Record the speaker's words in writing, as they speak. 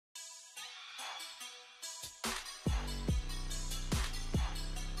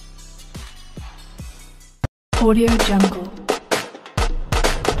Audio Jungle.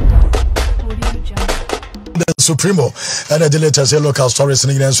 The Supremo and the latest local stories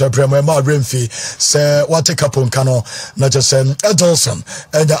in the Supremo Renfi say what take up on Cano, not just Edolson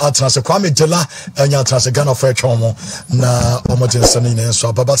and the Atlas Kwame Dela and Yatras Ghana for Chomo na Omotin in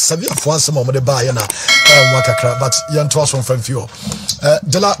so but Savia for some of the Bayana and Wakakra, but Yan Toss from Few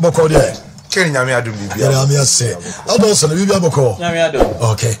Dela Bocode. Kenya me adum bibia. Ya me ase. Adolson bibia boko. Ya me adum.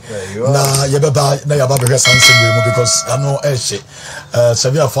 Okay. Na yebeba na yaba be sansem we because I know ehye.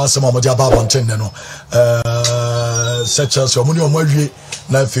 Savia for some of the ababonten no. Such as your money on my way,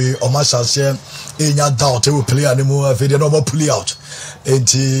 Nafi or Mashashem, in your doubt, they will play anymore. If they don't pull out,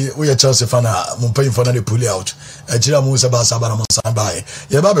 and we are Chelsea fan, Mumpay for any pull out. A Jiramus about Sabana Sambai.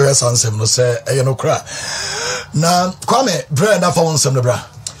 Your Baba has answered, no say, a no cry. Now, Kwame, bread enough on some bra.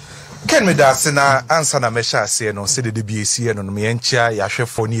 Ken me da sena ansa na mesha ase no se de BAC no me encha ya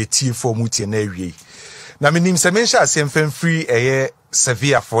hwefo ne eti fo mutie na awie. Na menim se mensha ase mfamfiri eye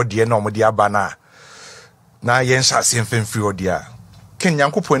Sevilla for de na omde aba na yen sha ase mfamfiri odia. Ken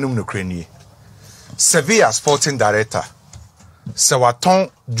Yankopon anum no kranie. Sevilla sporting director se waton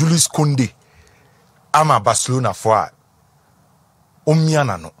Julius Kounde ama Barcelona for a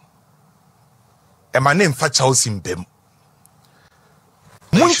omiana no. E ma ne mfa Chelsea mbem.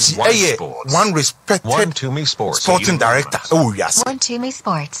 Munchi one respected sporting director. Oh yes. One to me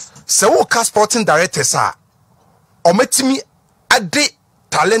sports. So ka sporting director sa ometimi ade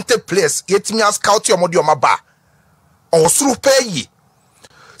talented players yetimi scout your modi omaba. O suru pay.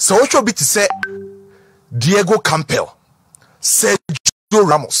 So what you be to say Diego Campbell, Sergio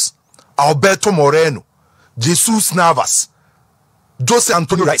Ramos, Alberto Moreno, Jesus Navas, Jose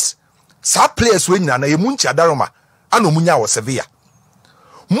Antonio Rice. Sa players we na Munchi adaroma ano munya wo Sevilla.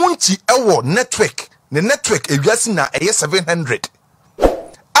 Munchi ewo network ne network ewiase na eye 700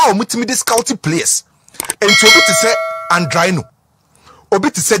 a omutimi dis scouting players enti obi te se Andraino, obi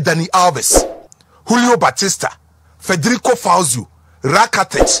te se Dani Alves, Julio Batista, Federico Fazio,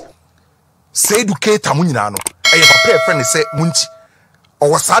 Rakitic, Seydou Keita munyina no eye papa e friend se Munchi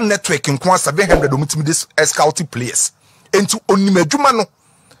o wasa network nko 700 omutimi dis scouting players enti onimadwuma no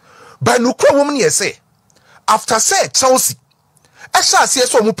ba no kwa wom ne say after say Chelsea Esha ase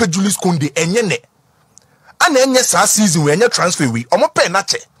so mo pe Julius Kounde enye ne ana enye sa season we enye transfer we omo pe na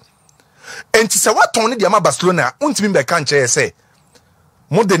che enti se waton ne de ma Barcelona untimi be kan che say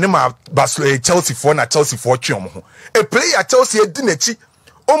mo de ne ma Barcelona Chelsea for na Chelsea for twe omo ho a player Chelsea edi na chi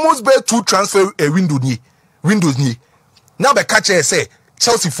almost be 2 transfer a windows ni na be ka che say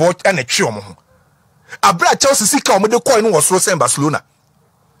Chelsea for na twe omo ho abra Chelsea sika omo de coin no wosoro say Barcelona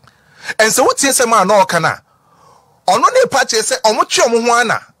en se wotie se ma na okana ono ne pache se omochi omo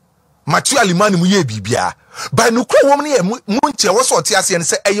ana Mathieu Alimani mu ye bibia ba nukro wom ne munchi wo so tie ase ne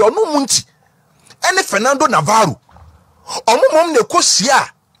se eyo no munchi ene Fernando Navarro omo mom ne kosia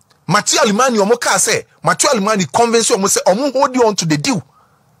Mathieu Alimani omo ka se Mathieu Alimani convince omo se omo hold on to the deal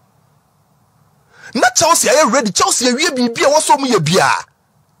na Chelsea are ready Chelsea wie bibia wo so mu ye bia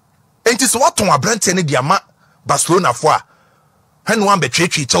enti so waton abrante ne dia ma Barcelona fo a hanu am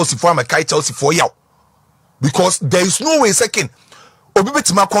betwetwe Chelsea fo am kai Chelsea fo yaw because there is no way second obi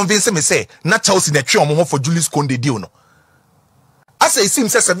betima convince me say na Chelsea na twe omo for Julius Kounde deal no as it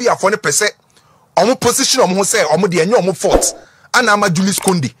seems say Sevilla for ne pese omo position omo say omo de enye omo fault ana ama Julius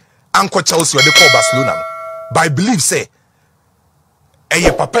Kounde anko Chelsea or de call Barcelona no but I believe say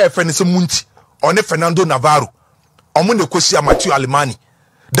eye papa e friend say Munchi or ne Fernando Navarro omo ne kosia Mathieu Alimani.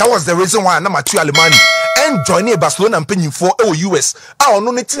 That was the reason why na Mathieu Alimani and joining Barcelona mpanyimfo e US a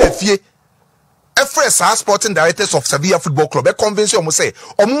ono ne tina fie first sporting directors of Sevilla Football Club e convince omo say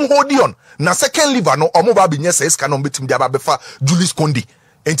omo hold on na second liver no omo ba binye say ska no betim dia ba befa Julius Kounde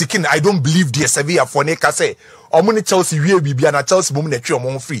entikin I don't believe the Sevilla for ne ka say omo ne Chelsea wie bibia na Chelsea mum na twe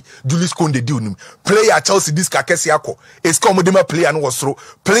omo free Julius Kounde deal nim player Chelsea this ka kese akọ eska omo de ma player no wosoro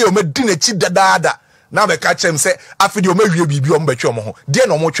player o me di na chi dadaada na be ka chem say afidi o ma wie bibia omo be twe omo ho de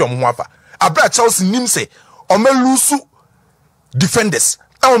na omo twe omo ho afa abra Chelsea nim say omo lusu defenders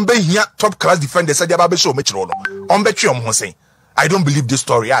here top class defenders said about show me chiro no on I don't believe this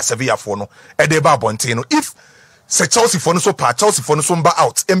story Sevilla for no e dey ba bontino if se Chelsea for no so pa Chelsea for no so mba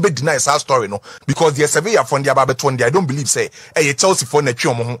out embe deny sa story no because the Sevilla for the about I don't believe say e Chelsea for na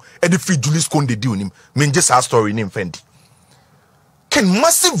twe omo ho e dey free Julius Kounde deal nim men just our story nim fendi can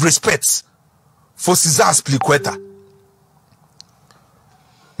massive respect for César Azpilicueta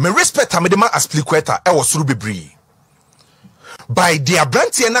me respect amedema Azpilicueta e was suru bebree by their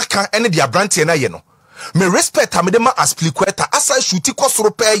brantie na kan ene their brantie na ye no me respect amedema Azpilicueta asa shuti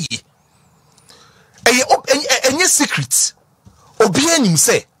kwosoro pa yi enye secret obi anim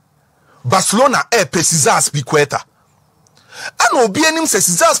say Barcelona César Azpilicueta. And obi enim se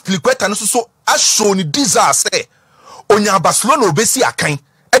César Azpilicueta no so ashow ni desire say onya Barcelona obesi akan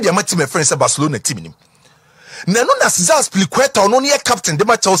e de ma team friend say Barcelona team nim. Na no na César Azpilicueta ono ne captain de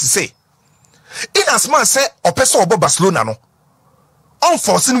ma Chelsea say. In as man say opese obo Barcelona no.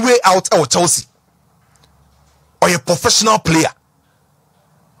 Unforeseen way out e Chelsea. Or a professional player.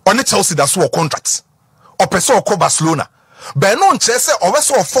 On the Chelsea that's what contracts. Or person or Barcelona. But no Chelsea or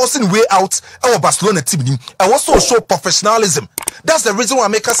also forcing way out our Barcelona team. And also show professionalism. That's the reason why I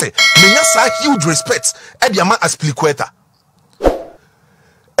make us say Menyasa huge respect at the man Azpilicueta.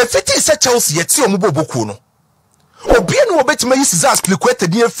 If it is a Chelsea yet see omubo boku no. Obi enu obeti ma César Azpilicueta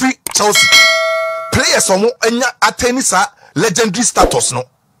near free Chelsea. Players omo enya attain sa legendary status no.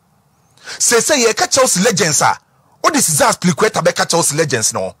 Say ye ka Chelsea legends are. What is César Azpilicueta be ka Chelsea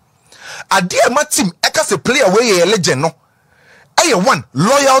legends no. Ade ma team e ka say player wey ye legend no. Aye one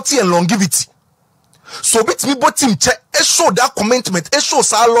loyalty and longevity. So bit me both team che e show that commitment, e show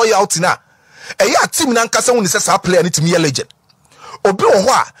sa loyalty na. E ya team na nka say won say sa player ni team ye legend. Obi wo ho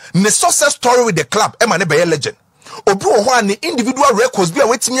a ne success story with the club e ma ne be ye legend. Obi wo ho a ne individual records bi a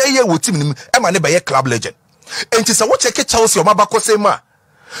wetim ye wo team nim e ma ne be ye club legend. Enti say wo check Chelsea o mabako say ma.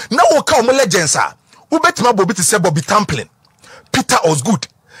 Na wo ka o legends a wo betima Bobby to say Bobby Tamplin, Peter Osgood,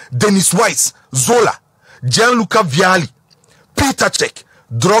 Dennis Wise, Zola, Gianluca Vialli, Peter Cech,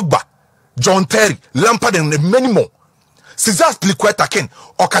 Drogba, John Terry, Lampard and many more. César Azpilicueta ken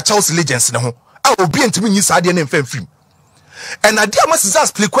or ka Chelsea legends na ho. A obi ntimi nyi sa de na mfam film. And adia ma César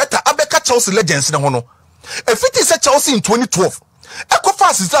Azpilicueta abeka Chelsea legends na ho no. If it is a Chelsea in 2012,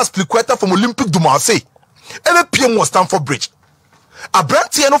 Ecofa César Azpilicueta from Olympique de Marseille, ebe PM was Stamford Bridge. A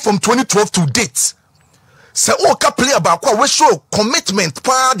brand from 2012 to date. Say o ka player ba kwa we show commitment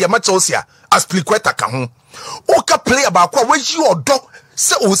pa dia ma Chelsea Azpilicueta ka ho. O ka player ba kwa we yi odo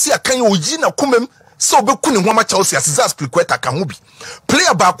say o si akan o yi na komam say obeku ne ho ma Chelsea César Azpilicueta ka ho bi.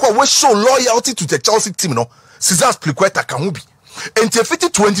 Player ba kwa we show loyalty to the Chelsea team no César Azpilicueta ka ho bi. Enti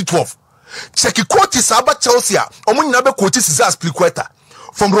 2012 check quote Saba Chelsea omo nyina be quote César Azpilicueta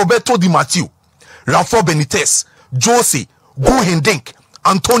from Roberto Di Matteo, Rafa Benitez, Jose Guhendink,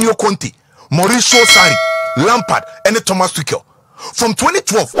 Antonio Conte, Mauricio Sarri, Lampard, and Thomas Tuchel. From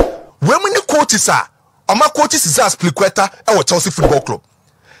 2012, when many coaches are, my coach is César Azpilicueta at Chelsea Football Club.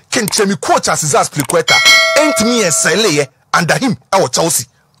 Can tell me coach as César Azpilicueta ain't me and Sele under him at Chelsea.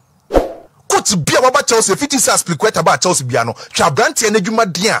 Coach be about Chelsea, if it is Azpilicueta about Chelsea Biano, Chabranti and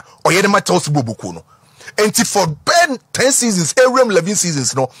Ejuma Dia or Yedema Chelsea Bobukuno. And for 10 seasons, 11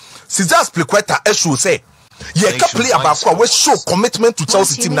 seasons, no, César Azpilicueta should say. Ye ka play about we show commitment to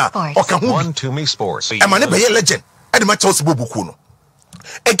Chelsea team now. Or can who to me sports. I'm a legend. And my Chelsea Bobuku no.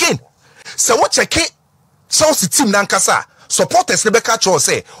 Again, so what check Chelsea team nankasa supporters Rebecca Cho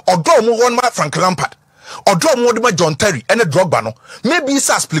say or draw more one man Frank Lampard or draw more than John Terry and a Drogba no. Maybe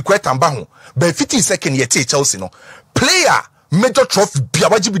it's Azpilicueta and Bahu. But 50 seconds yet Chelsea no. Player major trophy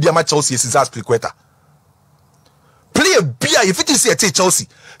biawaji bidiama Chelsea is Azpilicueta. Player bia if it is yet Chelsea.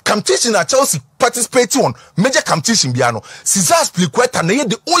 Competition at Chelsea participating on major competition biano. César Azpilicueta na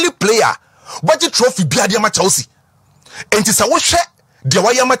the only player budget trophy bia dia ma Chelsea. And it's a wo share dia wa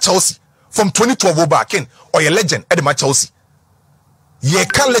ya ma Chelsea from 2012 over again or a legend at the Chelsea. Ye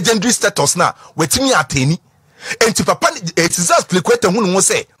can legendary status na wetimi ateni. And ti papa César Azpilicueta hu no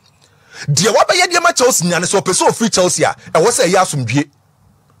say dia wa ba ya dia ma Chelsea nyane so person free Chelsea a e wo say ya asomdue.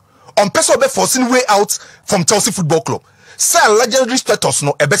 On person be forcing way out from Chelsea Football Club. Say legendary status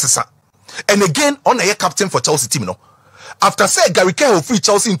no ebesesa. And again on a year captain for Chelsea team no. After say Gary Cahill free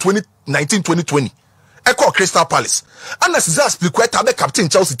Chelsea in 2019-2020. Echo Crystal Palace. And as César Azpilicueta be captain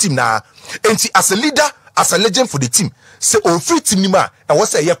Chelsea team na. And as a leader, as a legend for the team. Say o free team nima and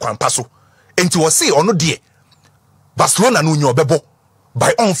was a year kwampaso. And was say ono die. Barcelona no nyo bebo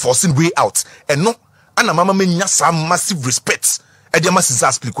by unforeseen way out. And no ana mama menya some massive respect. Ediama César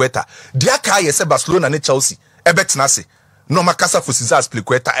Azpilicueta. Dia ka ye say Barcelona ne Chelsea. Ebetna se. No makasa for César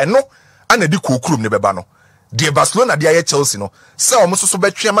Azpilicueta and no ana di kokrum ne beba no. Die Barcelona dia ye Chelsea no. Say omo so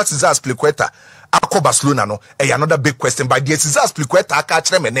betwe ma César Azpilicueta akọ Barcelona no. Another big question by die César Azpilicueta aka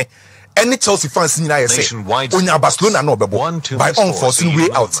kire me ne. Any Chelsea fans nyina ye say onya Barcelona no bebo by unforeseen way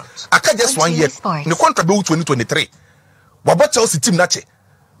out. Aka just 1 year. Ne contract be 2023. Wabo Chelsea team na che.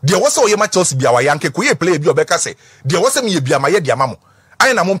 Die wo say oyema Chelsea bia wa yanke ko ye play bi obeka say die wo say me bia ma ye dia mamo.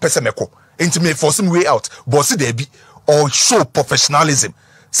 Aye na mo mpese meko. Enti me force me way out. But see there be or show professionalism.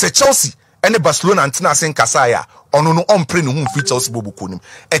 Say Chelsea any Barcelona antina sen kasaya ono no ompre no free Chelsea bobuko nim.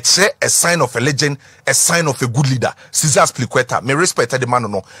 A sign of a legend, a sign of a good leader. César Azpilicueta, me respect the man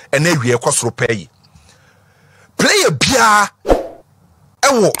no and e wie kwasoro pay. Player bia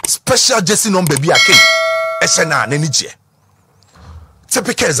ewo special jersey number bi ake ehye na n'anigye.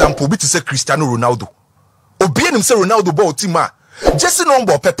 Typical example bi to say Cristiano Ronaldo. Obi enim say Ronaldo ball team a jersey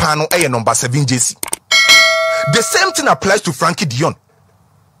number pepa no number 7 jersey. The same thing applies to Frankie de Jong.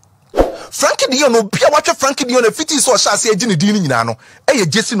 Frankie de Jong obi a watch Frankie de Jong e fiti so sha se agine din nyina no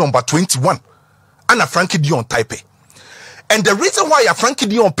jersey number 21 and a Frankie de Jong type. And the reason why a Frankie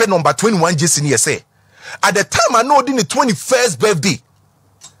de Jong pay number 21 jersey ni say at the time I know the 21st birthday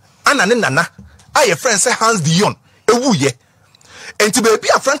ana ne nana aye friend say Hans de Jong ewu ye enti baby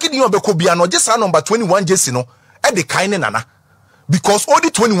a Frankie de Jong be ko bia no just number 21 jersey no e de kan ne nana because all the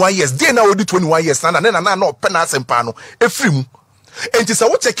 21 years dey na all the 21 years na nana no pena sempa no efiri mu enti say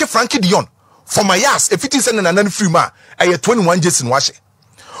wo check Frankie de Jong for my years if it is na nana free ma aye 21 jersey no ahye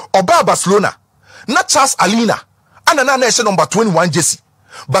oba Barcelona na Charles Alina ana na ehye number 21 jersey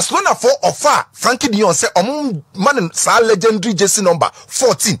Barcelona for offer Frankie de Jong say man sa legendary jersey number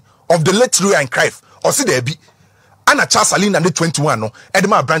 14 of the late Rio and Cruyff or see there be ana Charles Alina the 21 no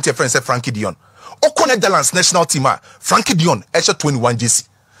edema branch friend say Frankie de Jong oko Netherlands national team Frankie de Jong ehye 21 jersey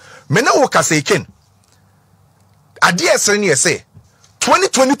me na wo ka say ken ade esere ne say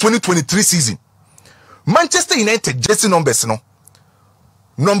 2020-2023 season Manchester United jersey numbers no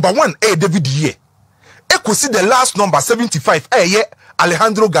number 1 David Ye see the last number 75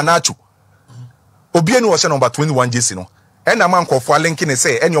 Alejandro Garnacho obi enu was number 21 jersey no and a man called for linking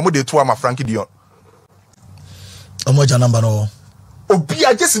say and your mother to ama Frankie de Jong omoja number no obi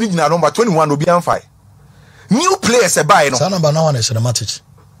a jersey ni number 21 obi am fine new players e buy no sa number no one is the match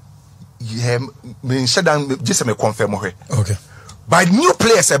yeah me shedan just me confirm here okay by new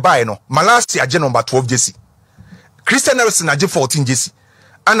players e buy no Malasia je number 12 jersey Christian Eriksen aje 14 jersey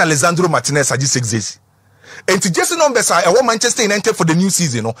and Alessandro Martinez aje 6 jersey. And to jersey numbers are Manchester United for the new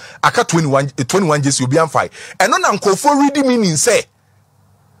season, no, aka 21 jersey will be on fire. And on uncle for reading meaning say,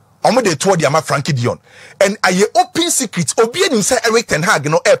 Omo de told the Frankie de Jong. And I open secrets, Obi and say Eric Ten Hag,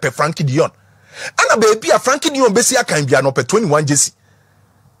 no air Frankie de Jong. And a baby a Frankie de Jong Bessia can be an open 21 jersey.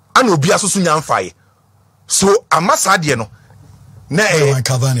 And Obi also soon on fire. So I must add, you know,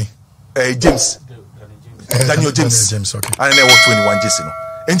 Cavani, James, Daniel James, okay. And I was 21 jersey, no.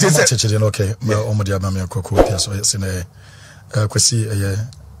 And just okay, omodia mama koko pia so yes na kwesi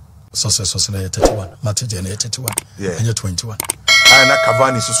success na 31 Matthew na 31 and 21 and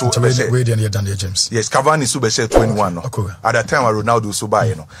Cavani so we dey Daniel James yes Cavani so be 21 no at that time Ronaldo so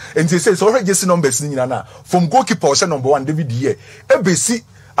buy no and they say so already jersey numbers ni na from goalkeeper number 1 David Ye ebesi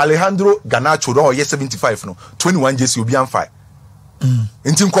Alejandro Garnacho don 75 no 21 jersey obi am fine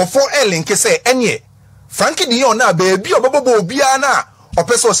nti nkofo link say enye Frankie de Jong na baby obobo obi na or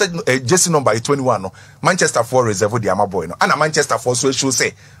person said jersey number 21 no Manchester for reserve the ama boy no and Manchester for so show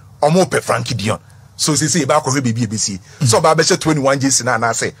say omo pe Frankie de Jong so say ba ko bibi ebisi so ba be 21 jersey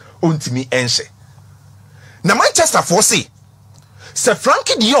na say ontimi enhye na Manchester for say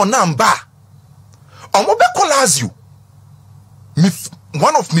Frankie de Jong na mba omo be call Lazio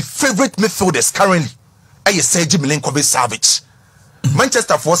one of my favorite midfielders currently Sergio Milinkovic-Savic.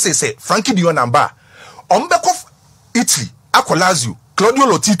 Manchester for say Frankie de Jong na mba omo be call Italy ako Lazio Claudio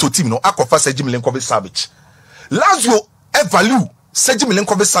Lotito team no akofa Sergio Milinkovic-Savic. Lazio value Sergio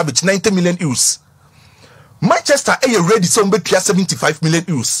Milinkovic-Savic 90 million euros. Manchester ready so mbetua 75 million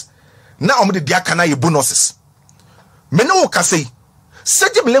euros. Na omo de dia kana ye bonuses. Meno ka say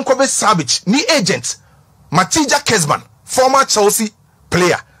Sergio Milinkovic-Savic ni agent Matija Kezman, former Chelsea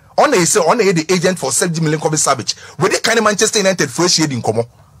player. On the agent for Sergio Milinkovic-Savic. We dey kind Manchester United fresh shade in komo.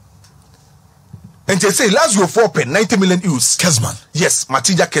 And they say Lazio for 90 million euros. Kezman. Yes,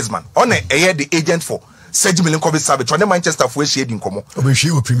 Matija Kezman. On the agent for Sergio Milinkovic-Savic. On the Manchester for shade in komo.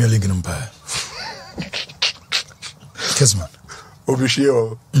 Obishio Premier League number. Kezman.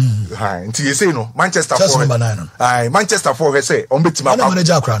 Obishio. Hi. Until you say no, Manchester for number 9. Aye, Manchester for say on betima. On the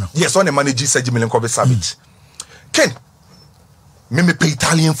manager Crano. Yes, on the manager Sergio Milinkovic-Savic. Ken, me play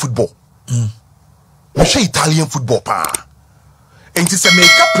Italian football. Me play Italian football pa. And it's a make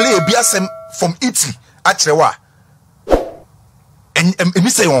play a BSM from Italy actually and me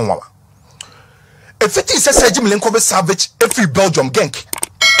say one if it is a Sergio Milinkovic-Savic every Belgium Genk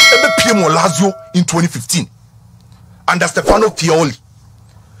ebe PM Lazio in 2015 under Stefano Pioli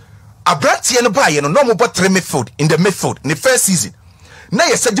Abranti and buy no more but 3 midfield in the midfield in the first season now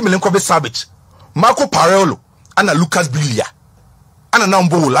you Sergio Milinkovic-Savic Marco Parello and Lucas Biglia and now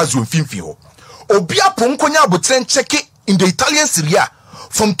Mbo Lazio Finfio Obia Ponkonya Botren check in the Italian Serie A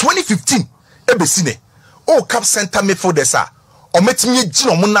from 2015 ebesine o cap center midfielders o metimi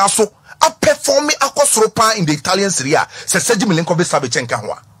gino mo na so a perform akosoro pa in the Italian Serie A Sergio Milinkovic-Savic enka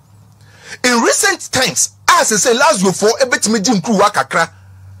ho in recent times as I say Lazio for a bit me Jim Crew Wakakra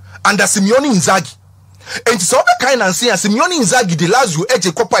under Simeone Inzaghi. And so the kind and say Simeone Inzaghi the Lazio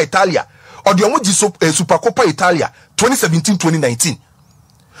edge Coppa Italia or the Omoji Supercoppa Italia 2017-2019.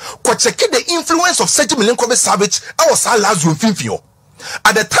 Ko check the influence of Sergio Milinkovic-Savic was Lazio Finfio.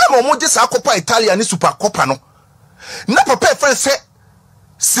 At the time Omoji sa Coppa Italia ni Supercoppa no. Na papa friend say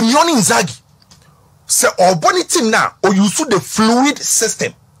Simeone Inzaghi say or body team now or use the fluid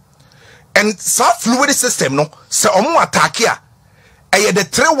system. And so fluid system no say omo attack here. The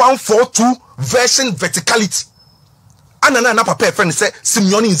 3-1-4-2 version verticality. Anana na papa friend say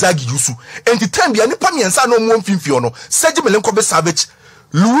Simeone Inzaghi yusu. And the time be anipa miensa no mo mfimfio no. Sergio Milinkovic-Savic,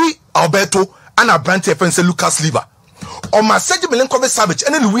 Luis Alberto and Abrante friend say Lucas Leiva. On my Sergio Milinkovic-Savic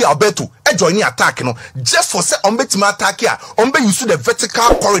and Luis Alberto join the attack no just for say ombe team attack here. Ombe yusu the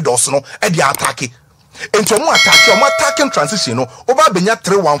vertical corridors no e the attack. Into omo attacking transition no over benya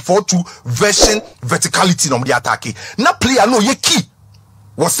 3-1-4-2 version verticality no the attack. Na player no ye key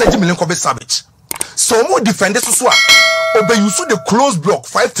was Sergio Milinkovic-Savic. So more defenders so obe use the close block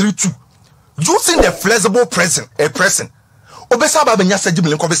 5-3-2 using the flexible pressing obe saba benya Sergio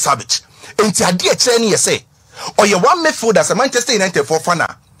Milinkovic-Savic. Enti ade e kire ne say or ye one midfielder as Manchester United for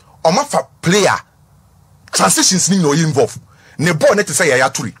fana or ma fa player transitions ni no involve ne ball net say ya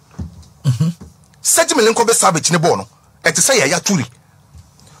turi. Sergio Milinkovic-Savic ne ball no et say ya turi.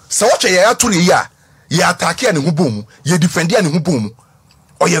 So what ya turi ya attack ya ne hu bom ya defend ya ne hu bom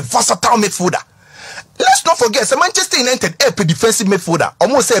or ye versatile midfielder. Let's not forget say Manchester United a defensive midfielder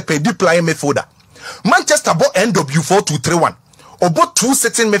almost say a deep lying midfielder. Manchester bought NW 4-2-3-1 or both two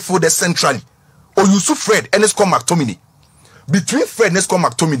sitting midfielders centrally. Or Yusuf Fred and Esco McTominay. Between Fred and Esco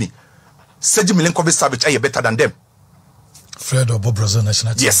McTominay, Sergio Milinkovic-Savic are better than them. Fred or Bob Brazil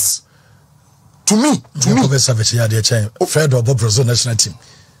national team. Yes. To me. Milinkovic-Savic yeah they change. Fred or Bob Brazil national team.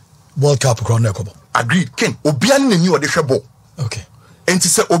 World Cup crown nekobo. Agreed. Ken Obiani ne new the ball. Okay. And to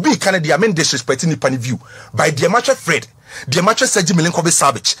say Obi Canada men disrespecting the pani view by the match Fred, the match Sergio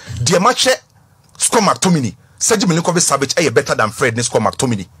Milinkovic-Savic, the match Esco McTominay. Sergio Milinkovic-Savic are better than Fred and Esco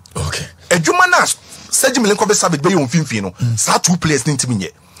McTominay. Okay. Ejumana Sergio Milinkovic-Savic be on finfin no. Sa two players ni ntimi nye.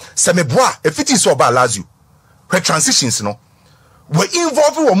 Se me boa e fiti so ba Lazio. Her transitions no. We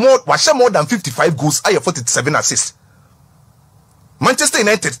involve more than 55 goals, 47 assists. Manchester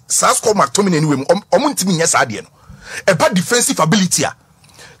United sa score McTominay anyway omo ntimi nye sa de no. E bad defensive ability a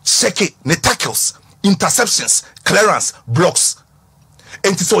check it, ne tackles, interceptions, clearance, blocks.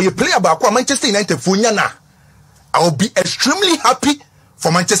 And so you play about Manchester United for na. I will be extremely happy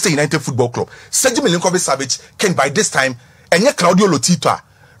for Manchester United Football Club. Sergio Milinkovic-Savic can by this time enye Claudio Lotito.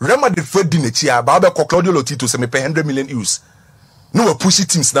 Real Madrid Fred Dinechia, ba be Claudio Lotito se me pay 100 million euros. No we push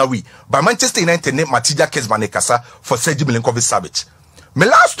teams now we. But Manchester United name Matija Kezmane Kasa for Sergio Milinkovic-Savic. My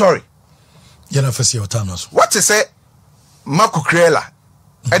last story. You know for see what what is say Cucurella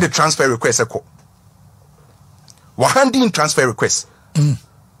at the transfer request echo. We handing transfer request.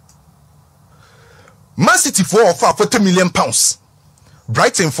 Man City for offer 40 million pounds.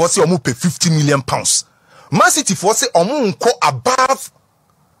 Brighton for say omo pay 50 million pounds. Man City for say omo nko above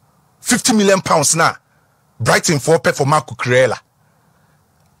 50 million pounds na. Brighton for pay for Cucurella.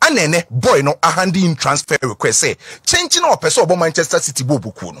 Anene boy no a handing transfer request say changing up person obo Manchester City bo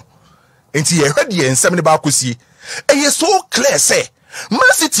boku no. Enti ye heard ye nsem ne ba kosi. E so clear say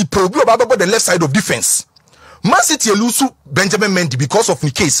Man City probably about the left side of defense. Man City lose Benjamin Mendy because of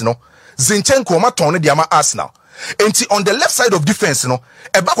the case no. Zinchenko ma turn the ama Arsenal. Enti on the left side of defense no,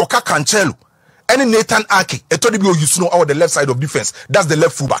 Ebako Cancelo and Nathan Ake, a told you know our the left side of defense. That's the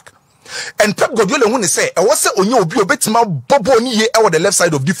left fullback. And Pep Guardiola when he say, I was say onyo obi obetima bobo ni ye our the left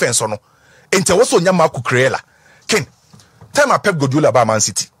side of defense or no. Enti was onya Cucurella. Ken, tell my Pep Guardiola about Man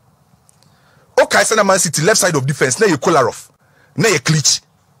City. Okay, say Man City left side of defense na ye Kolarov, na ye Klitsch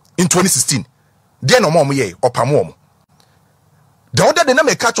in 2016. Then no more ye or Pamom. The other day na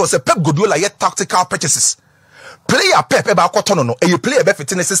me catch was a Pep Guardiola yet tactical purchases. Player Pep eba kotono no, and you play a better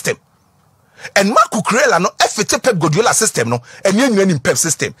fitting system. And Cucurella no fit Pep Guardiola system no, and you in Pep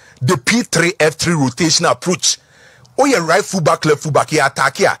system. The P3F3 rotational approach. Oh yeah, right fullback, left fullback, here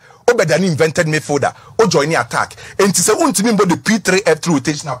attack here. Oh better than invented midfielder. Oh join the attack. And to say unti the P3F3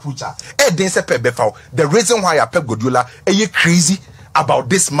 rotational approach. Then say Pep Befau. The reason why Pep Guardiola you crazy about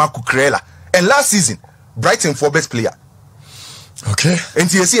this Cucurella. And last season, Brighton for best player. Okay.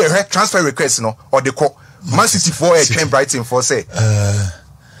 And you see a transfer request no, or the call. Man City for a train Brighton for say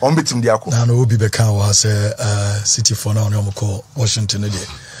on betim diako na no obi beka wa say City for na on call Washington dey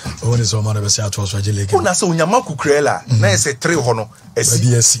when is o man be say atwa so agile league una say unyama Cucurella na say 3 ho no